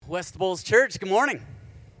West Bowles Church, good morning.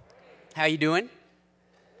 How you doing?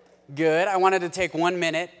 Good. I wanted to take 1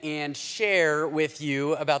 minute and share with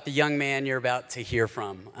you about the young man you're about to hear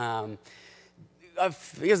from.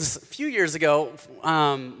 It was a few years ago,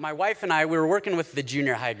 my wife and I, we were working with the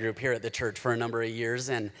junior high group here at the church for a number of years,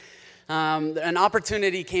 and an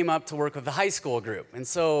opportunity came up to work with the high school group. And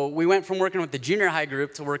so we went from working with the junior high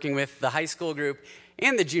group to working with the high school group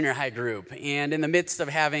and the junior high group. And in the midst of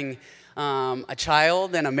having a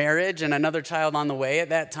child and a marriage and another child on the way at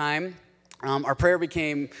that time, our prayer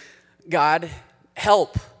became, God,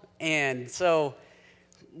 help. And so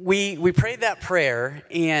we prayed that prayer,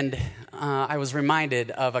 and I was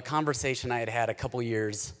reminded of a conversation I had had a couple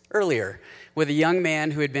years earlier with a young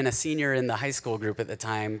man who had been a senior in the high school group at the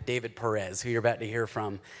time, David Perez, who you're about to hear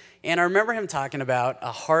from. And I remember him talking about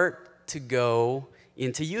a heart to go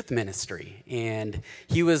into youth ministry. And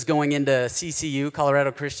he was going into CCU,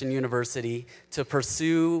 Colorado Christian University, to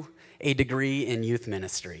pursue a degree in youth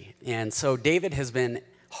ministry. And so David has been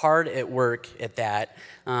hard at work at that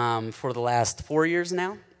for the last 4 years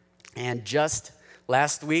now. And just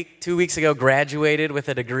last week, 2 weeks ago, graduated with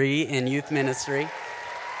a degree in youth ministry.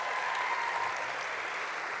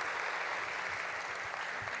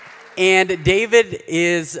 And David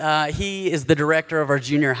is the director of our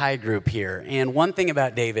junior high group here. And one thing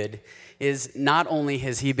about David is not only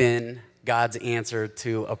has he been God's answer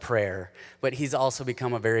to a prayer, but he's also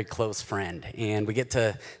become a very close friend. And we get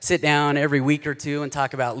to sit down every week or two and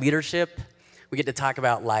talk about leadership. We get to talk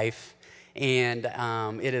about life. And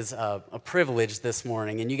it is a privilege this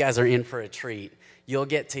morning, and you guys are in for a treat. You'll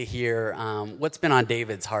get to hear what's been on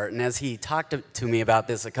David's heart. And as he talked to me about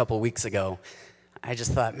this a couple weeks ago, I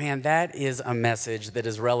just thought, man, that is a message that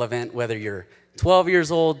is relevant whether you're 12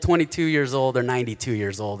 years old, 22 years old, or 92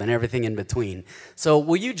 years old, and everything in between. So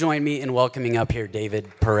will you join me in welcoming up here David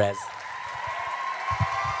Perez?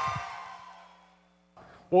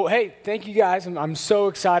 Well, hey, thank you guys. I'm so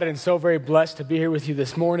excited and so very blessed to be here with you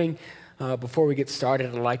this morning. Before we get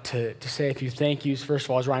started, I'd like to say a few thank yous. First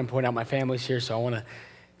of all, as Ryan pointed out, my family's here, so I want to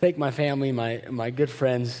thank my family, my good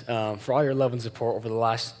friends, for all your love and support over the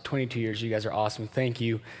last 22 years. You guys are awesome. Thank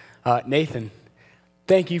you. Nathan,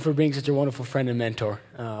 thank you for being such a wonderful friend and mentor.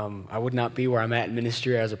 I would not be where I'm at in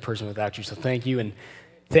ministry as a person without you, so thank you. And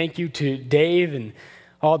thank you to Dave and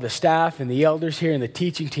all the staff and the elders here and the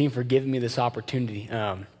teaching team for giving me this opportunity.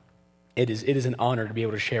 It is an honor to be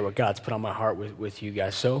able to share what God's put on my heart with you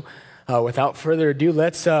guys. So without further ado,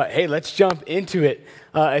 let's jump into it.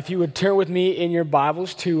 If you would turn with me in your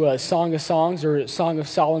Bibles to Song of Songs, or Song of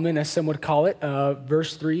Solomon, as some would call it,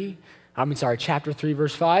 chapter 3,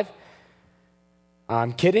 verse 5.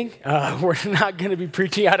 I'm kidding. We're not going to be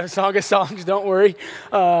preaching out of Song of Songs, don't worry.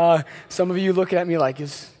 Some of you looking at me like,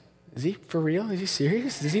 is he for real? Is he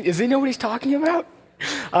serious? Does he know what he's talking about?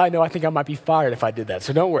 No, I think I might be fired if I did that,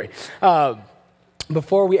 so don't worry.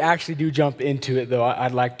 Before we actually do jump into it, though,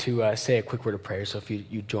 I'd like to say a quick word of prayer, so if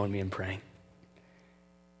you join me in praying.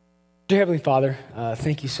 Dear Heavenly Father,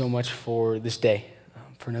 thank you so much for this day,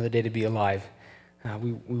 for another day to be alive.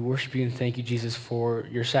 We worship you and thank you, Jesus, for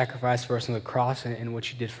your sacrifice for us on the cross and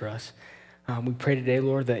what you did for us. We pray today,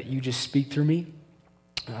 Lord, that you just speak through me,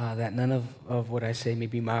 that none of what I say may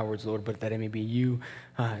be my words, Lord, but that it may be you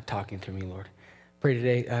talking through me, Lord. Pray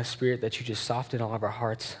today, Spirit, that you just soften all of our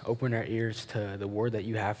hearts, open our ears to the word that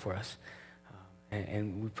you have for us.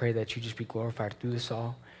 And we pray that you just be glorified through this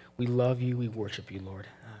all. We love you. We worship you, Lord.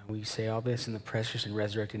 We say all this in the precious and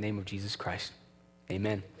resurrected name of Jesus Christ.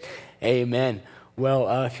 Amen. Amen.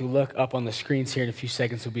 Well, if you look up on the screens here in a few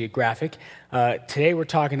seconds, there'll be a graphic. Today we're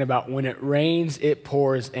talking about when it rains, it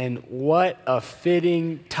pours, and what a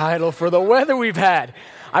fitting title for the weather we've had.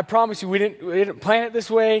 I promise you, we didn't plan it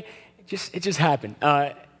this way. It just happened.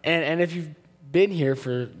 And if you've been here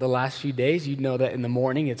for the last few days, you'd know that in the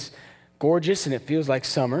morning it's gorgeous and it feels like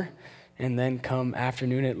summer. And then come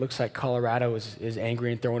afternoon, it looks like Colorado is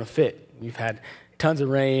angry and throwing a fit. We've had tons of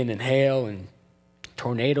rain and hail and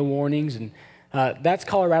tornado warnings. And that's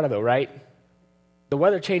Colorado, though, right? The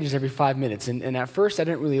weather changes every 5 minutes. And at first, I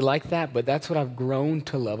didn't really like that, but that's what I've grown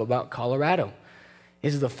to love about Colorado,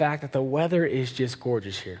 is the fact that the weather is just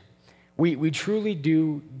gorgeous here. We truly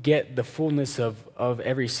do get the fullness of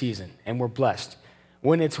every season, and we're blessed.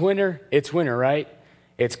 When it's winter, right?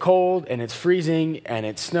 It's cold, and it's freezing, and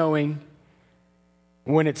it's snowing.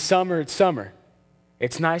 When it's summer, it's summer.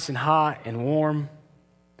 It's nice and hot and warm.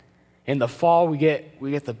 In the fall, we get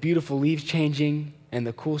the beautiful leaves changing, and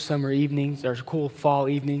the cool summer evenings, or cool fall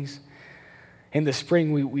evenings. In the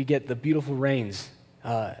spring, we get the beautiful rains,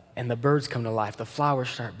 and the birds come to life. The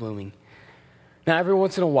flowers start blooming. Now, every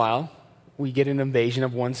once in a while, we get an invasion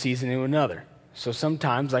of one season into another. So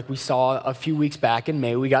sometimes, like we saw a few weeks back in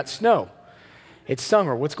May, we got snow. It's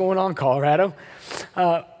summer. What's going on, Colorado?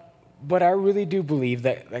 But I really do believe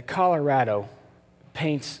that Colorado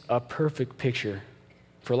paints a perfect picture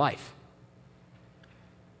for life.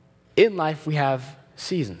 In life, we have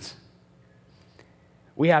seasons.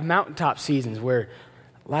 We have mountaintop seasons where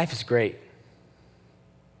life is great.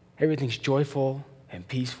 Everything's joyful and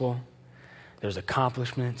peaceful. There's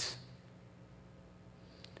accomplishments.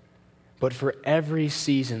 But for every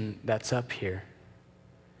season that's up here,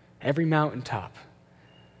 every mountaintop,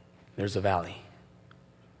 there's a valley.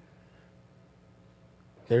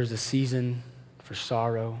 There's a season for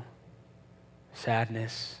sorrow,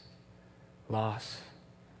 sadness, loss.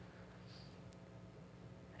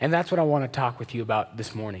 And that's what I want to talk with you about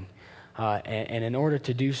this morning. And in order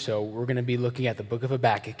to do so, we're going to be looking at the book of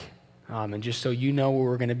Habakkuk. And just so you know where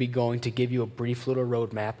we're going to be going, to give you a brief little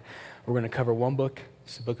roadmap, we're going to cover one book.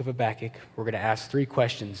 It's the book of Habakkuk. We're going to ask 3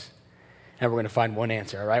 questions, and we're going to find one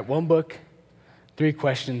answer, all right? One book, 3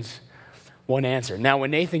 questions, one answer. Now, when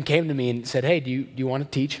Nathan came to me and said, hey, do you want to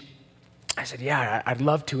teach? I said, yeah, I'd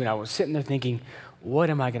love to. And I was sitting there thinking, what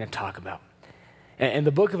am I going to talk about? And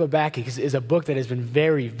the book of Habakkuk is a book that has been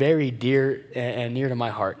very, very dear and near to my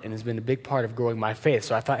heart and has been a big part of growing my faith.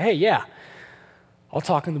 So I thought, hey, yeah, I'll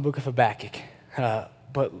talk in the book of Habakkuk.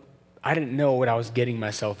 But I didn't know what I was getting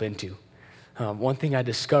myself into. One thing I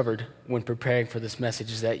discovered when preparing for this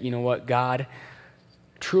message is that, you know what, God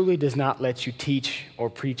truly does not let you teach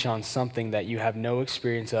or preach on something that you have no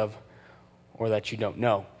experience of or that you don't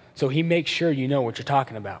know. So he makes sure you know what you're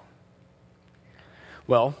talking about.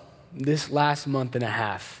 Well, this last month and a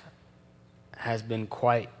half has been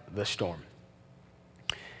quite the storm.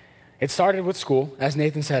 It started with school. As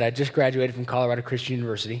Nathan said, I just graduated from Colorado Christian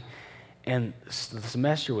University, and the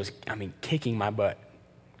semester was, kicking my butt.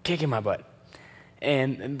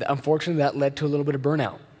 And unfortunately, that led to a little bit of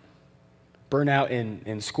burnout. Burnout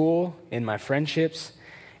in school, in my friendships,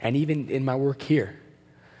 and even in my work here.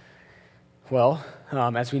 Well,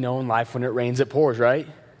 as we know in life, when it rains, it pours, right?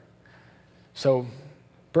 So,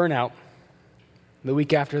 burnout. The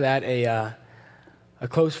week after that, a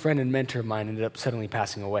close friend and mentor of mine ended up suddenly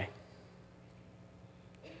passing away.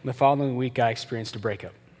 The following week, I experienced a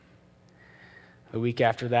breakup. The week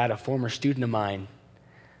after that, a former student of mine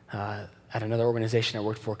at another organization I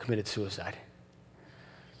worked for committed suicide.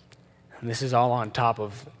 And this is all on top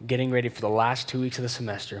of getting ready for the last 2 weeks of the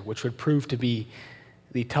semester, which would prove to be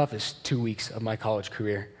the toughest 2 weeks of my college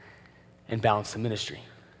career, and balance the ministry.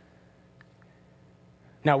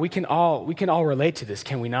 Now, we can all relate to this,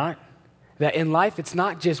 can we not? That in life, it's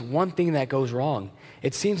not just one thing that goes wrong.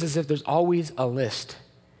 It seems as if there's always a list.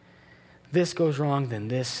 This goes wrong, then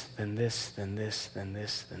this, then this, then this, then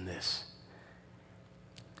this, then this.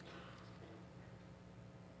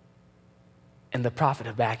 And the prophet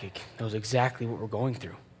Habakkuk knows exactly what we're going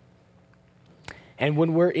through. And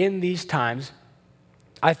when we're in these times,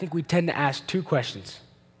 I think we tend to ask 2 questions.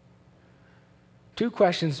 2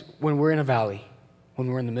 questions when we're in a valley, when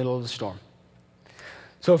we're in the middle of the storm.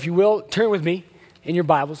 So if you will, turn with me in your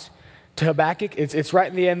Bibles to Habakkuk. It's right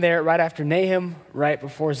in the end there, right after Nahum, right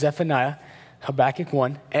before Zephaniah, Habakkuk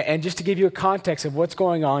 1. And just to give you a context of what's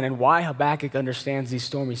going on and why Habakkuk understands these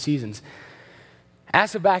stormy seasons.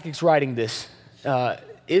 As Habakkuk's writing this,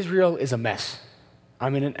 Israel is a mess.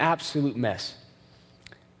 An absolute mess.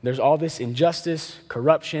 There's all this injustice,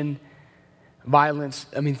 corruption, violence.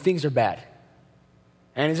 Things are bad.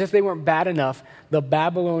 And as if they weren't bad enough, the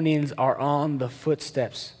Babylonians are on the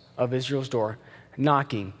footsteps of Israel's door,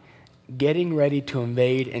 knocking, getting ready to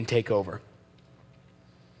invade and take over.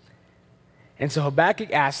 And so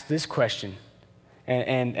Habakkuk asks this question,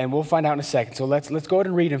 and we'll find out in a second. So let's go ahead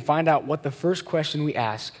and read and find out what the first question we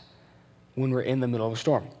ask when we're in the middle of a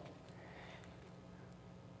storm.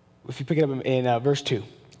 If you pick it up in verse 2,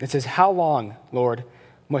 it says, "How long, Lord,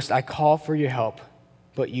 must I call for your help,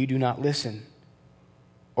 but you do not listen?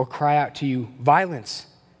 Or cry out to you, violence,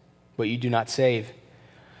 but you do not save?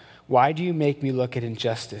 Why do you make me look at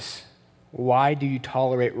injustice? Why do you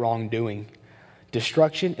tolerate wrongdoing?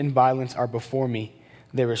 Destruction and violence are before me.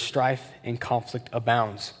 There is strife and conflict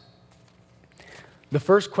abounds." The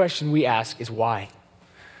first question we ask is why.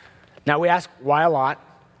 Now, we ask why a lot.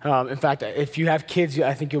 In fact, if you have kids,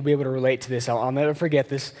 I think you'll be able to relate to this. I'll never forget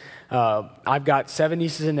this. I've got 7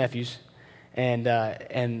 nieces and nephews,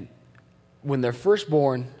 and when they're first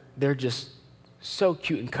born, they're just so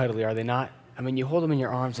cute and cuddly, are they not? You hold them in your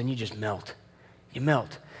arms and you just melt. You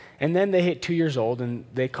melt. And then they hit 2 years old, and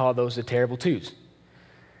they call those the terrible twos.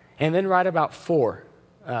 And then right about 4,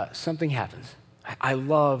 something happens. I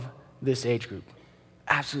love this age group.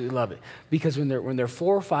 Absolutely love it. Because when they're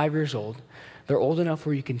 4 or 5 years old, They're old enough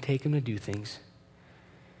where you can take them to do things,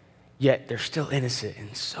 yet they're still innocent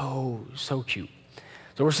and so cute.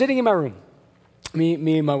 So we're sitting in my room, me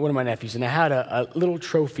and one of my nephews, and I had a little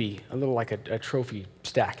trophy, a trophy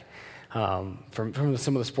stack from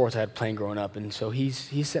some of the sports I had playing growing up. And so he's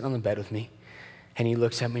sitting on the bed with me, and he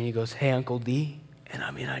looks at me and he goes, "Hey, Uncle D," and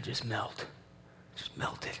I just melted.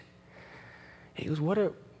 And he goes, "What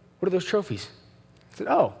are those trophies?" I said,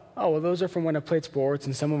 "Oh, well, those are from when I played sports,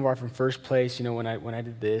 and some of them are from first place, when I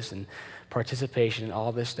did this and participation and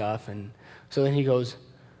all this stuff." And so then he goes,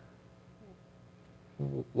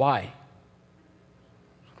 "Why?"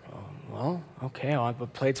 Well, okay, I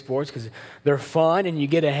played sports because they're fun, and you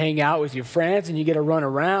get to hang out with your friends, and you get to run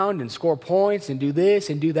around and score points and do this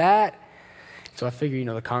and do that. So I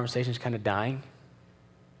figure, the conversation's kind of dying.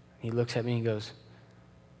 He looks at me and goes,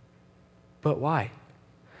 "But why?"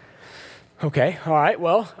 Okay, all right,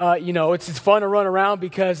 well, it's fun to run around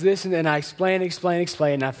because this, and then I explain,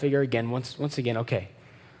 and I figure again, once again, okay,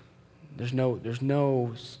 there's no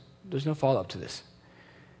follow-up to this.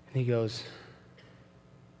 And he goes,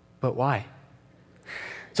 "But why?"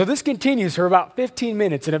 So this continues for about 15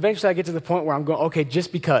 minutes, and eventually I get to the point where I'm going, okay,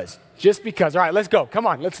 just because. All right, let's go. Come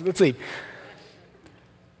on, let's leave.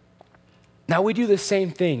 Now we do the same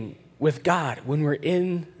thing with God when we're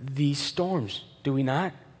in these storms, do we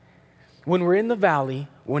not? When we're in the valley,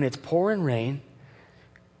 when it's pouring rain,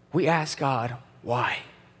 we ask God, why?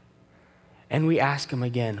 And we ask him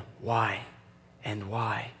again, why? And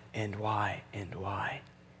why? And why? And why?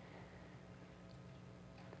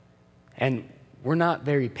 And we're not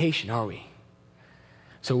very patient, are we?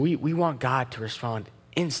 So we want God to respond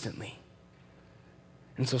instantly.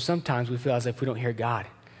 And so sometimes we feel as if we don't hear God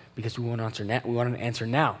because we want an answer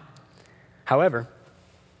now. However,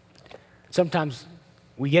 sometimes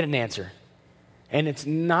we get an answer, and it's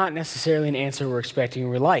not necessarily an answer we're expecting or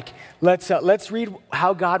we like. Let's read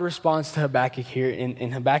how God responds to Habakkuk here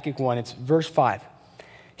in Habakkuk 1. It's verse 5.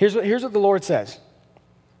 Here's what the Lord says.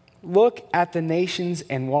 "Look at the nations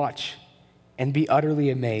and watch, and be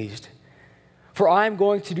utterly amazed. For I am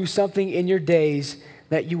going to do something in your days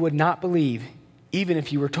that you would not believe, even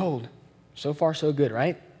if you were told." So far, so good,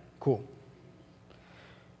 right? Cool.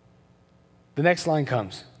 The next line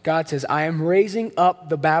comes. God says, "I am raising up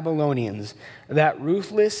the Babylonians, that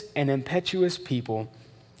ruthless and impetuous people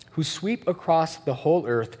who sweep across the whole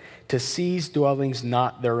earth to seize dwellings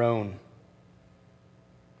not their own."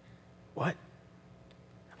 What?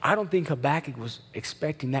 I don't think Habakkuk was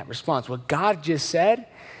expecting that response. What God just said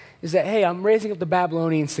is that, hey, I'm raising up the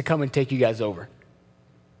Babylonians to come and take you guys over.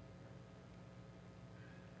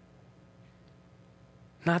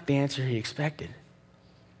 Not the answer he expected.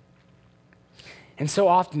 And so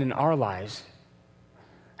often in our lives,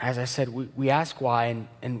 as I said, we ask why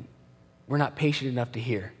and we're not patient enough to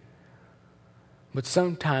hear. But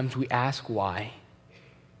sometimes we ask why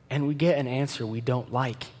and we get an answer we don't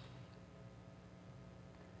like.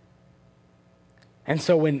 And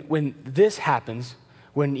so when this happens,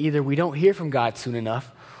 when either we don't hear from God soon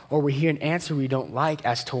enough or we hear an answer we don't like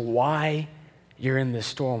as to why you're in this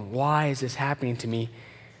storm, why is this happening to me,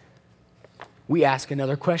 we ask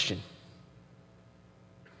another question.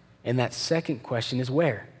 And that second question is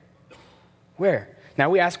where? Where?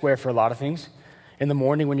 Now we ask where for a lot of things. In the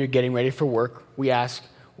morning when you're getting ready for work, we ask,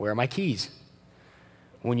 where are my keys?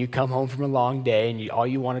 When you come home from a long day and all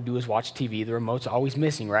you want to do is watch TV, the remote's always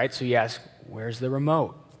missing, right? So you ask, where's the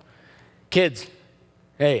remote? Kids,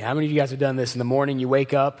 hey, how many of you guys have done this? In the morning you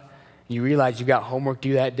wake up, and you realize you got homework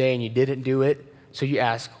due that day and you didn't do it, so you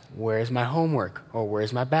ask, where's my homework? Or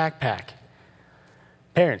where's my backpack?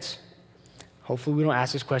 Parents, hopefully we don't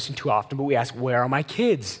ask this question too often, but we ask, where are my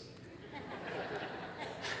kids?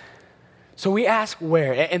 So we ask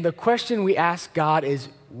where, and the question we ask God is,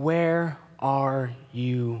 where are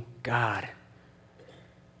you, God?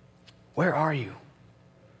 Where are you?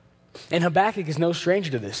 And Habakkuk is no stranger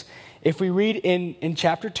to this. If we read in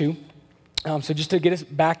chapter 2, so just to get us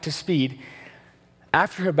back to speed,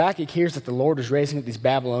 after Habakkuk hears that the Lord is raising up these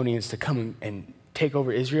Babylonians to come and take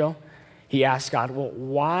over Israel, he asks God, well,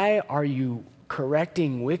 why are you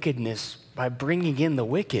correcting wickedness by bringing in the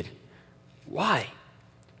wicked? Why?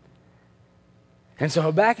 And so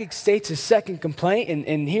Habakkuk states his second complaint,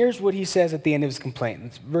 and here's what he says at the end of his complaint.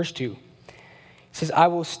 It's verse 2. He says, "I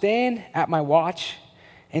will stand at my watch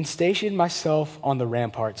and station myself on the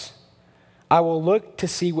ramparts. I will look to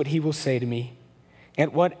see what he will say to me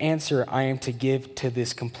and what answer I am to give to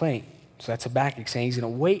this complaint." So that's Habakkuk saying he's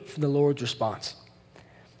going to wait for the Lord's response.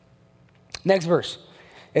 Next verse.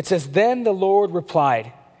 It says, "Then the Lord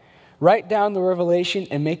replied, write down the revelation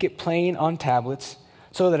and make it plain on tablets,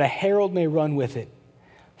 so that a herald may run with it.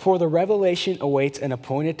 For the revelation awaits an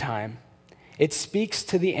appointed time. It speaks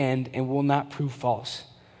to the end and will not prove false.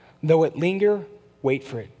 Though it linger, wait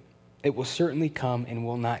for it. It will certainly come and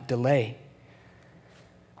will not delay.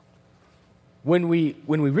 When we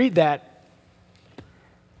read that,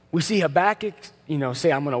 we see Habakkuk,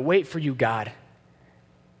 say, I'm going to wait for you, God.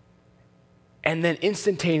 And then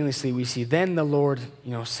instantaneously we see, then the Lord,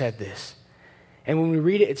 said this. And when we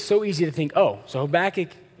read it, it's so easy to think, oh, so Habakkuk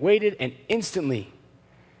waited and instantly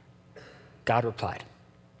God replied.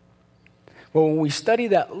 Well, when we study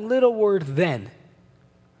that little word then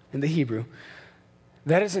in the Hebrew,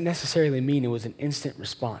 that doesn't necessarily mean it was an instant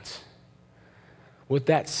response. What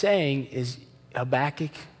that's saying is Habakkuk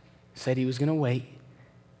said he was going to wait,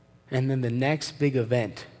 and then the next big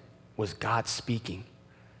event was God speaking.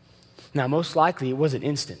 Now, most likely it wasn't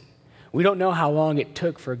instant. We don't know how long it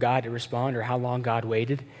took for God to respond or how long God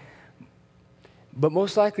waited, but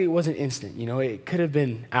most likely it wasn't instant. It could have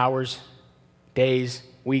been hours, days,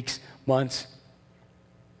 weeks, months.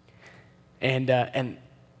 And I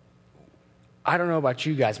don't know about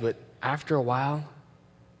you guys, but after a while,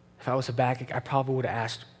 if I was Habakkuk, I probably would have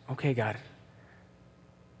asked, okay, God,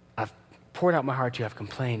 I've poured out my heart to you, I've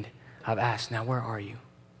complained, I've asked, now where are you?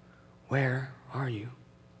 Where are you?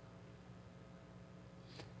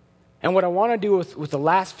 And what I want to do with the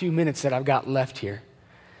last few minutes that I've got left here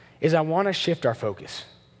is I want to shift our focus.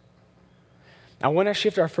 I want to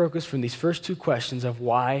shift our focus from these first two questions of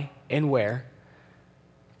why and where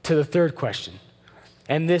to the third question.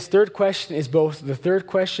 And this third question is both the third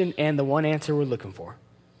question and the one answer we're looking for.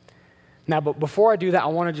 Now, but before I do that, I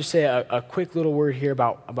want to just say a quick little word here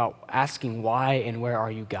about asking why and where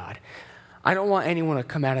are you, God. I don't want anyone to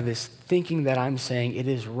come out of this thinking that I'm saying it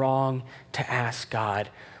is wrong to ask God,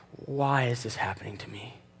 why is this happening to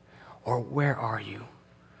me? Or where are you?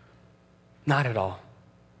 Not at all.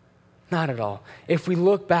 Not at all. If we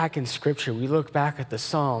look back in Scripture, we look back at the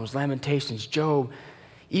Psalms, Lamentations, Job,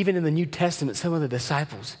 even in the New Testament, some of the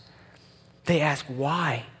disciples, they ask,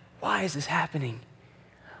 why? Why is this happening?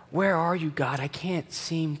 Where are you, God? I can't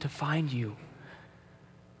seem to find you.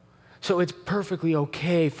 So it's perfectly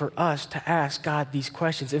okay for us to ask God these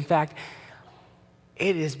questions. In fact,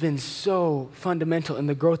 it has been so fundamental in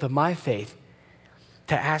the growth of my faith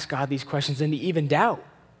to ask God these questions and to even doubt.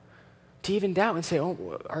 To even doubt and say,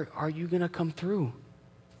 oh, are you going to come through?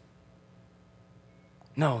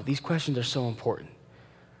 No, these questions are so important.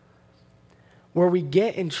 Where we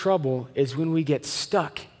get in trouble is when we get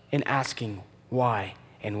stuck in asking why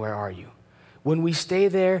and where are you. When we stay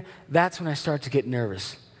there, that's when I start to get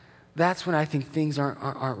nervous. That's when I think things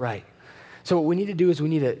aren't right. So what we need to do is we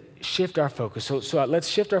need to shift our focus. So let's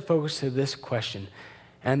shift our focus to this question.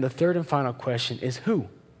 And the third and final question is who?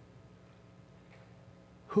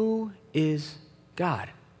 Who is God?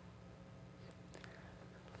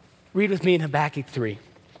 Read with me in Habakkuk 3.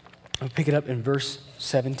 I'll pick it up in verse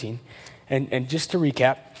 17. And just to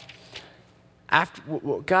recap, after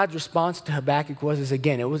what God's response to Habakkuk was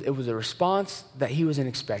again, it was a response that he wasn't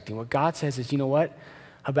expecting. What God says is, you know what,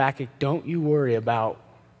 Habakkuk, don't you worry about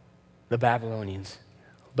the Babylonians.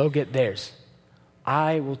 They'll get theirs.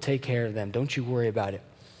 I will take care of them. Don't you worry about it.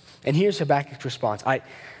 And here's Habakkuk's response.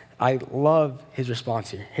 I love his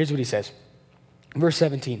response here. Here's what he says. Verse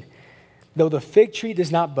 17. Though the fig tree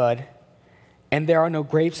does not bud, and there are no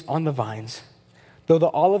grapes on the vines, though the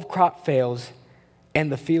olive crop fails,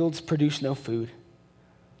 and the fields produce no food,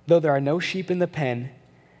 though there are no sheep in the pen,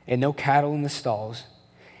 and no cattle in the stalls,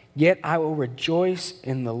 yet I will rejoice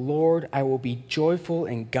in the Lord. I will be joyful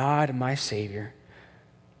in God, my Savior.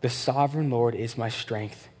 The sovereign Lord is my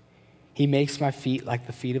strength. He makes my feet like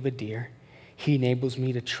the feet of a deer. He enables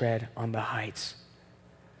me to tread on the heights.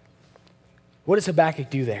 What does Habakkuk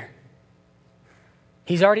do there?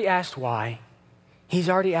 He's already asked why. He's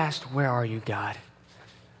already asked, where are you, God?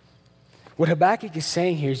 What Habakkuk is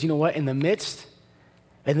saying here is, you know what, in the midst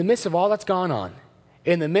of all that's gone on,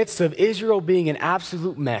 in the midst of Israel being an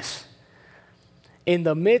absolute mess, in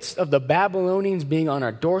the midst of the Babylonians being on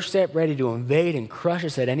our doorstep ready to invade and crush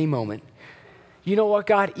us at any moment, you know what,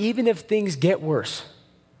 God, even if things get worse,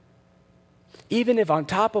 even if on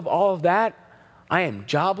top of all of that, I am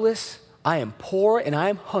jobless, I am poor, and I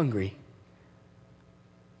am hungry,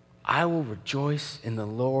 I will rejoice in the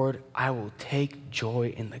Lord. I will take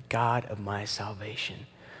joy in the God of my salvation.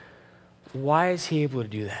 Why is he able to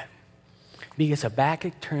do that? Because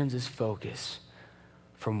Habakkuk turns his focus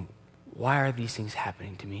from why are these things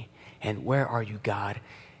happening to me and where are you, God,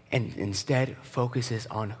 and instead focuses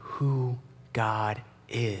on who God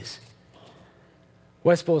is.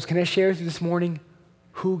 West Bowles, can I share with you this morning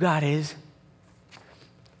who God is?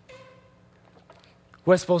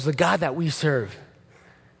 West Bowles, the God that we serve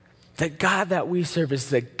The God that we serve is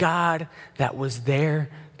the God that was there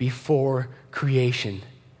before creation.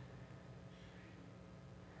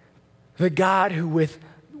 The God who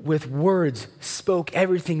with words spoke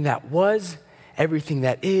everything that was, everything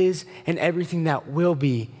that is, and everything that will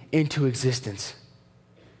be into existence.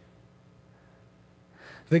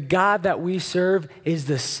 The God that we serve is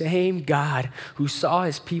the same God who saw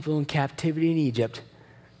his people in captivity in Egypt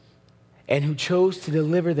and who chose to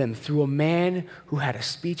deliver them through a man who had a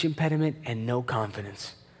speech impediment and no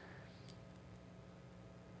confidence.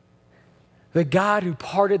 The God who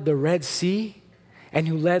parted the Red Sea and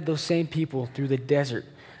who led those same people through the desert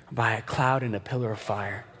by a cloud and a pillar of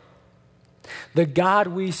fire. The God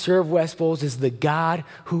we serve, West Bowles, is the God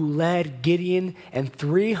who led Gideon and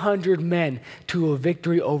 300 men to a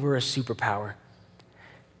victory over a superpower.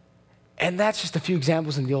 And that's just a few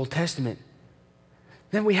examples in the Old Testament.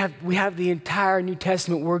 Then we have the entire New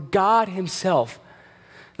Testament where God himself,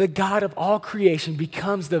 the God of all creation,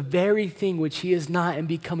 becomes the very thing which he is not and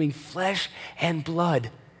becoming flesh and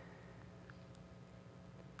blood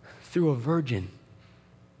through a virgin.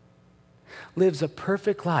 Lives a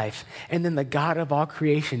perfect life, and then the God of all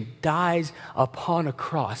creation dies upon a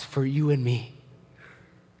cross for you and me.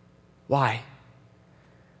 Why?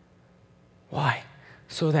 Why?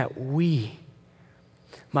 So that we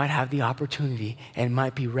might have the opportunity and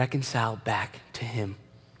might be reconciled back to him.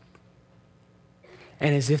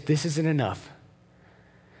 And as if this isn't enough,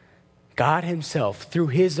 God himself, through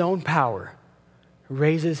his own power,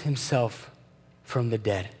 raises himself from the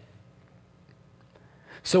dead.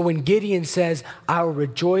 So when Gideon says, I will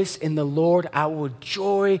rejoice in the Lord, I will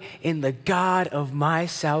joy in the God of my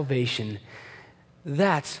salvation,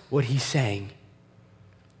 that's what he's saying.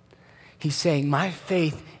 He's saying, my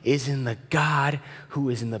faith is in the God who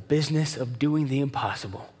is in the business of doing the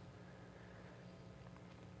impossible.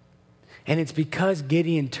 And it's because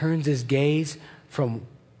Gideon turns his gaze from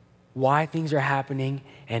why things are happening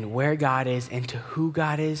and where God is and to who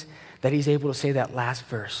God is that he's able to say that last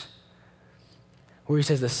verse, where he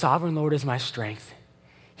says, the sovereign Lord is my strength.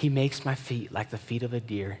 He makes my feet like the feet of a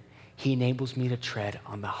deer. He enables me to tread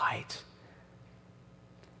on the heights.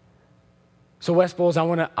 So West Bowles, I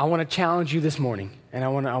want to challenge you this morning, and I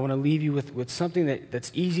want to leave you with something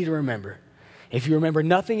that's easy to remember. If you remember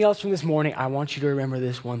nothing else from this morning, I want you to remember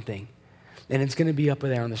this one thing, and it's going to be up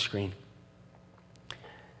there on the screen.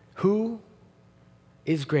 Who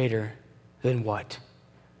is greater than what?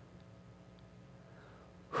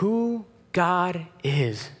 Who God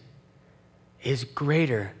is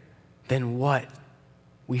greater than what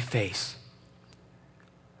we face.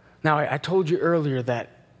 Now, I told you earlier that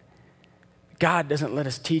God doesn't let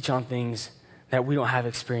us teach on things that we don't have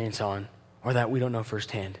experience on or that we don't know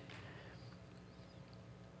firsthand.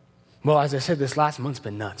 Well, as I said, this last month's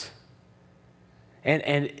been nuts.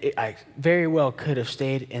 And I very well could have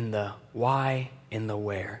stayed in the why and the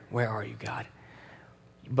where. Where are you, God?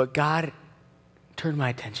 But God turned my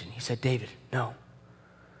attention. He said, David, no.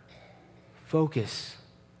 Focus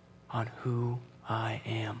on who I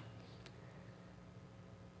am.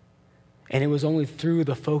 And it was only through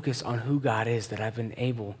the focus on who God is that I've been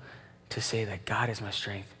able to say that God is my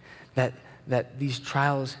strength, that these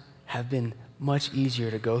trials have been much easier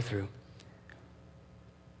to go through.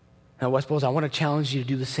 Now, West Bowles, I want to challenge you to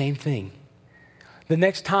do the same thing. The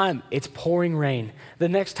next time it's pouring rain, the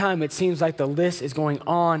next time it seems like the list is going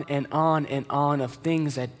on and on and on of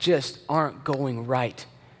things that just aren't going right,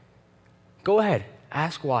 go ahead,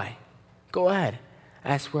 ask why. Go ahead,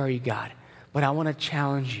 ask where are you, God. But I want to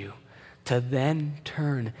challenge you to then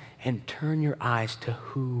turn your eyes to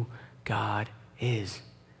who God is.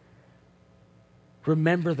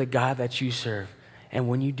 Remember the God that you serve. And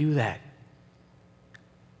when you do that,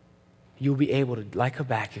 you'll be able to, like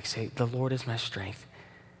Habakkuk, say, the Lord is my strength.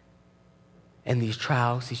 And these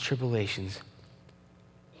trials, these tribulations,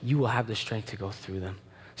 you will have the strength to go through them.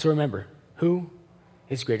 So remember, who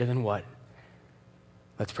is greater than what?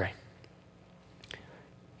 Let's pray.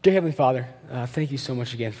 Dear Heavenly Father, thank you so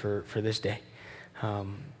much again for this day.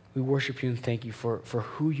 We worship you and thank you for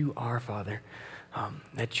who you are, Father,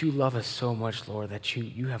 that you love us so much, Lord, that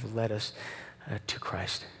you have led us to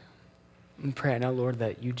Christ. And pray now, Lord,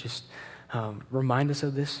 that you just remind us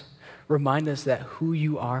of this. Remind us that who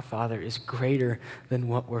you are, Father, is greater than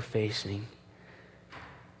what we're facing.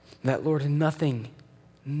 That, Lord, nothing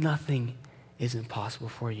is impossible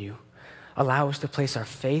for you. Allow us to place our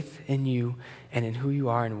faith in you and in who you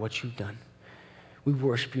are and what you've done. We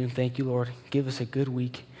worship you and thank you, Lord. Give us a good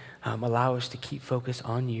week. Allow us to keep focus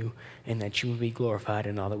on you and that you will be glorified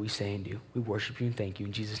in all that we say and do. We worship you and thank you.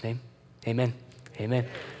 In Jesus' name, amen. Amen.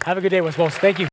 Have a good day, West Bowles. Thank you.